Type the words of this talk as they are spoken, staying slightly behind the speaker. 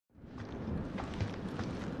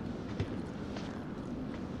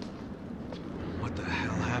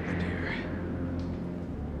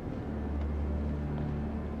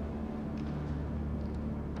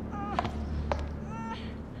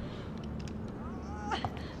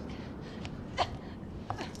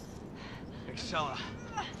Excella.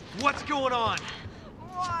 What's going on?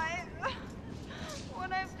 Why?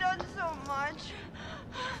 When I've done so much.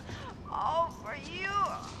 All for you.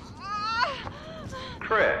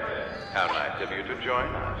 Chris, how nice of you to join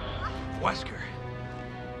us. Wesker.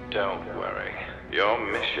 Don't worry. Your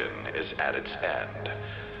mission is at its end.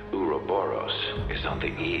 Ouroboros is on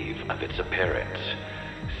the eve of its appearance.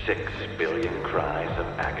 6 billion cries of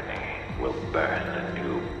agony will birth a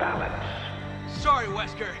new balance. Sorry,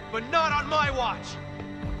 Wesker, but not on my watch!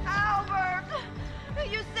 Albert!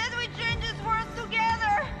 You said we change this world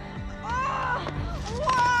together!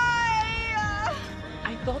 Why?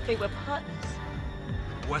 I thought they were partners.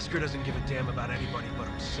 Wesker doesn't give a damn about anybody but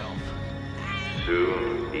himself.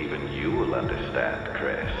 Soon, even you will understand,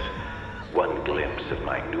 Chris. One glimpse of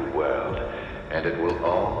my new world, and it will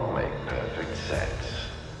all make perfect sense.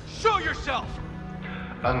 Show yourself!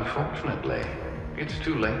 Unfortunately, it's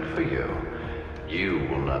too late for you. You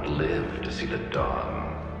will not live to see the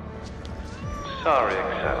dawn. Sorry,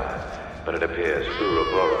 Excella, but it appears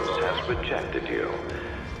Ouroboros has rejected you.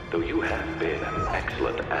 Though you have been an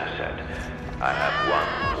excellent asset, I have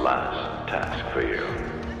one last task for you.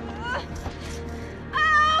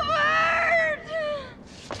 Albert!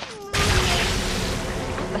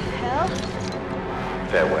 What the hell?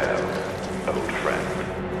 Farewell.